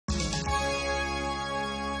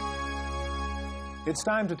It's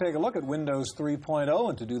time to take a look at Windows 3.0,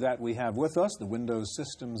 and to do that we have with us the Windows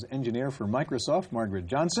Systems Engineer for Microsoft, Margaret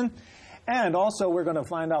Johnson. And also we're going to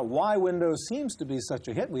find out why Windows seems to be such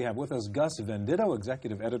a hit. We have with us Gus Venditto,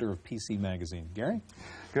 Executive Editor of PC Magazine. Gary?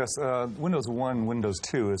 Gus, Windows 1, Windows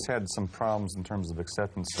 2 has had some problems in terms of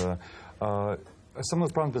acceptance. Some of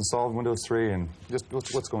those problems been solved in Windows 3, and just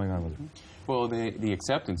what's going on with it? Well, the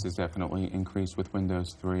acceptance has definitely increased with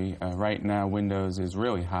Windows 3. Right now, Windows is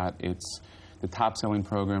really hot. It's the top-selling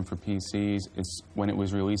program for PCs. When it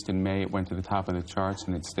was released in May, it went to the top of the charts,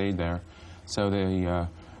 and it stayed there. So the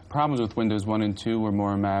problems with Windows 1 and 2 were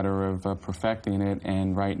more a matter of perfecting it,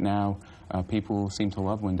 and right now, people seem to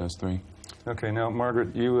love Windows 3. Okay, now,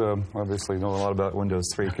 Margaret, you obviously know a lot about Windows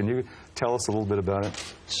 3. Can you tell us a little bit about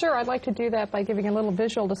it? Sure, I'd like to do that by giving a little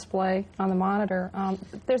visual display on the monitor.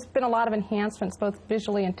 There's been a lot of enhancements, both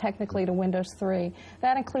visually and technically, to Windows 3.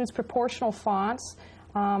 That includes proportional fonts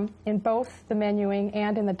in both the menuing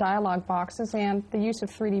and in the dialog boxes, and the use of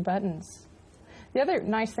 3D buttons. The other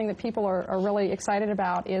nice thing that people are really excited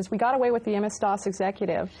about is we got away with the MS-DOS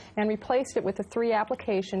Executive and replaced it with the three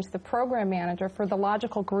applications, the Program Manager for the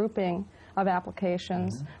logical grouping of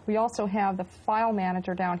applications. We also have the File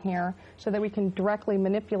Manager down here so that we can directly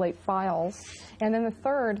manipulate files. And then the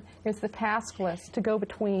third is the task list to go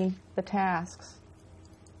between the tasks.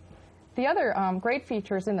 The other great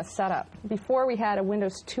feature is in the setup. Before we had a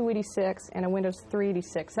Windows 286 and a Windows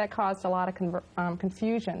 386. That caused a lot of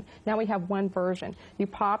confusion. Now we have one version. You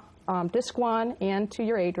pop disk 1 into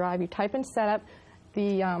your A drive, you type in setup,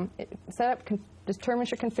 the setup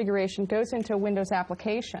determines your configuration, goes into a Windows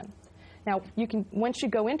application. Now, once you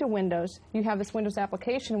go into Windows, you have this Windows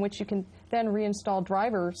application in which you can then reinstall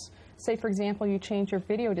drivers. Say, for example, you change your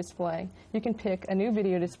video display. You can pick a new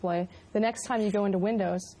video display. The next time you go into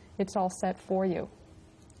Windows, it's all set for you.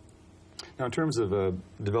 Now, in terms of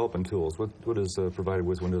development tools, what is provided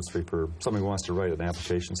with Windows 3 for somebody who wants to write an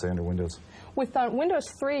application, say, under Windows? With Windows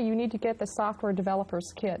 3, you need to get the Software Developers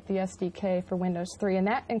Kit, the SDK for Windows 3, and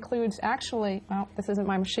that includes actually, well, this isn't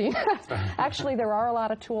my machine. Actually, there are a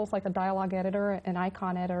lot of tools like a dialog editor, an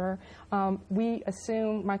icon editor. We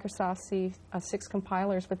assume Microsoft sees 6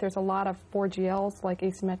 compilers, but there's a lot of 4GLs like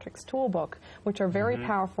Asymmetrics Toolbook, which are very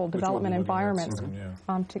powerful development environments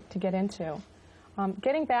to get into.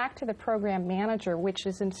 Getting back to the Program Manager, which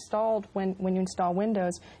is installed when you install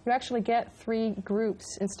Windows, you actually get 3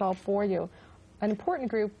 groups installed for you. An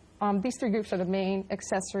important group, these 3 groups are the main,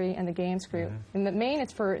 accessory, and the games group. And the main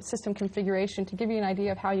is for system configuration. To give you an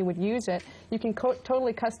idea of how you would use it, you can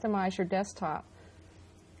totally customize your desktop.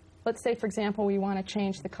 Let's say, for example, we want to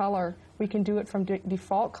change the color. We can do it from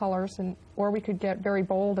default colors, or we could get very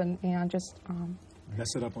bold and just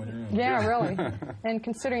mess it up on your own. Yeah, really. And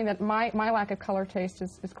considering that my lack of color taste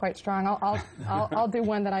is quite strong, I'll do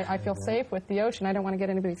one that I feel safe with, the ocean. I don't want to get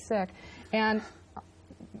anybody sick. And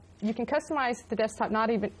you can customize the desktop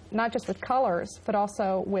not just with colors, but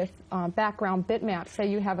also with background bitmaps. Say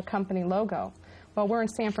you have a company logo. Well, we're in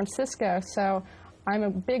San Francisco, so I'm a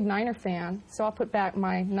big Niner fan, so I'll put back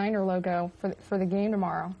my Niner logo for the game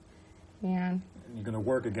tomorrow. And you're going to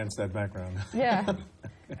work against that background. Yeah.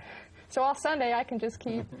 So all Sunday, I can just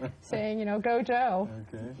keep saying, you know, go Joe.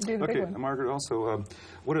 Okay. Do the big one. Margaret, also,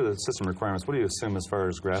 what are the system requirements? What do you assume as far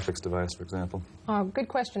as graphics device, for example? Good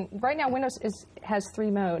question. Right now, Windows has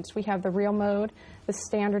 3 modes. We have the real mode, the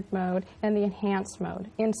standard mode, and the enhanced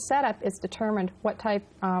mode. In setup, it's determined what type,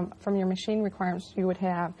 from your machine requirements, you would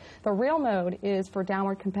have. The real mode is for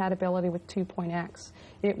downward compatibility with 2.x.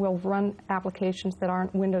 It will run applications that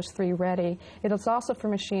aren't Windows 3 ready. It is also for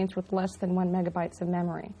machines with less than 1 megabytes of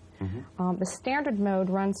memory. The standard mode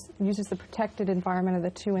uses the protected environment of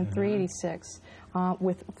the 2 and 386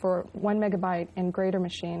 for 1 megabyte and greater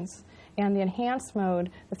machines. And the enhanced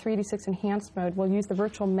mode, the 386 enhanced mode, will use the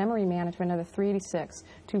virtual memory management of the 386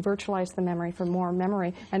 to virtualize the memory for more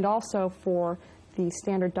memory, and also for the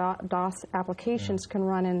standard DOS applications can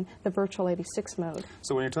run in the virtual 86 mode.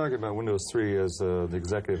 So when you're talking about Windows 3 as the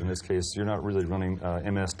executive in this case, you're not really running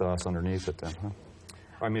MS-DOS underneath it then, huh?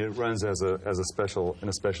 I mean, it runs in a special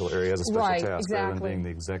area, as a special task, rather than being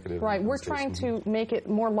the executive. Right. We're trying to make it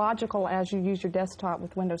more logical as you use your desktop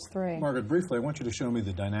with Windows 3. Margaret, briefly, I want you to show me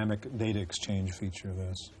the dynamic data exchange feature of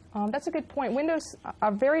this. That's a good point.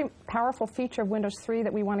 A very powerful feature of Windows 3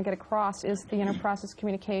 that we want to get across is the inter-process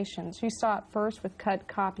communications. You saw it first with cut,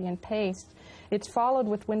 copy, and paste. It's followed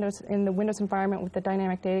with in the Windows environment with the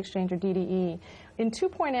dynamic data exchange, or DDE. In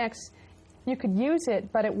 2.x, you could use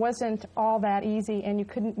it, but it wasn't all that easy, and you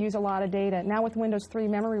couldn't use a lot of data. Now with Windows 3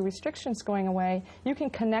 memory restrictions going away, you can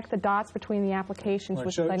connect the dots between the applications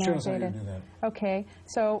with dynamic show us data. how you do that. Okay,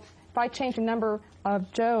 so if I change the number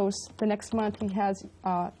of Joes, the next month he has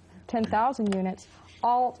 10,000 units,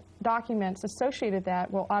 all documents associated with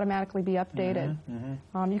that will automatically be updated.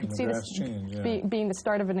 You can see this being the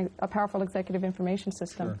start of a powerful executive information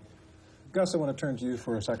system. Sure. Gus, I want to turn to you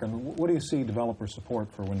for a second. What do you see developer support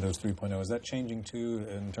for Windows 3.0? Is that changing too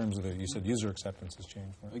in terms of you said user acceptance has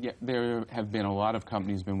changed? Right? Yeah, there have been a lot of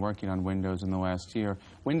companies been working on Windows in the last year.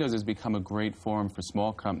 Windows has become a great forum for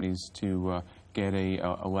small companies to get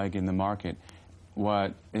a leg in the market.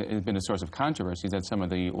 What has been a source of controversy is that some of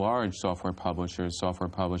the large software publishers, Software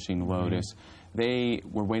Publishing, Lotus, they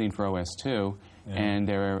were waiting for OS 2, and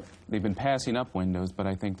they've been passing up Windows, but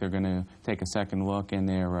I think they're going to take a second look, and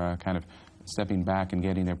they're kind of stepping back and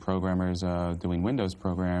getting their programmers doing Windows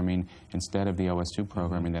programming instead of the OS 2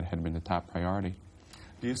 programming that had been the top priority.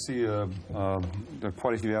 Do you see there are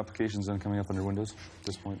quite a few applications then coming up under Windows at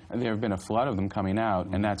this point? And there have been a flood of them coming out,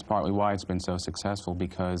 and that's partly why it's been so successful,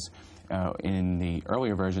 because in the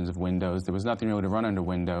earlier versions of Windows, there was nothing really to run under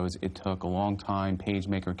Windows. It took a long time.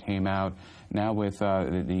 PageMaker came out. Now with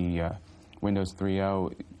the Windows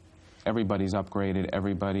 3.0, everybody's upgraded.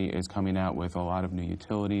 Everybody is coming out with a lot of new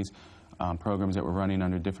utilities. Programs that were running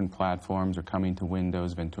under different platforms are coming to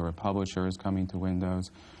Windows. Ventura Publisher is coming to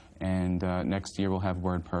Windows. And next year we'll have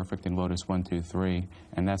WordPerfect and Lotus 1.2.3,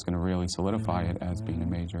 and that's going to really solidify it as being a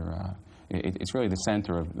major, it's really the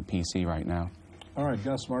center of the PC right now. All right,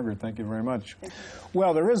 Gus, Margaret, thank you very much.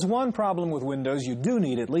 Well, there is one problem with Windows. You do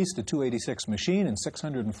need at least a 286 machine and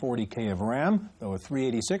 640K of RAM, though a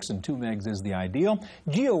 386 and 2 megs is the ideal.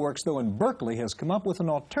 GeoWorks, though, in Berkeley has come up with an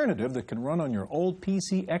alternative that can run on your old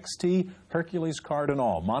PC XT, Hercules card and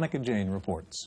all. Monica Jane reports.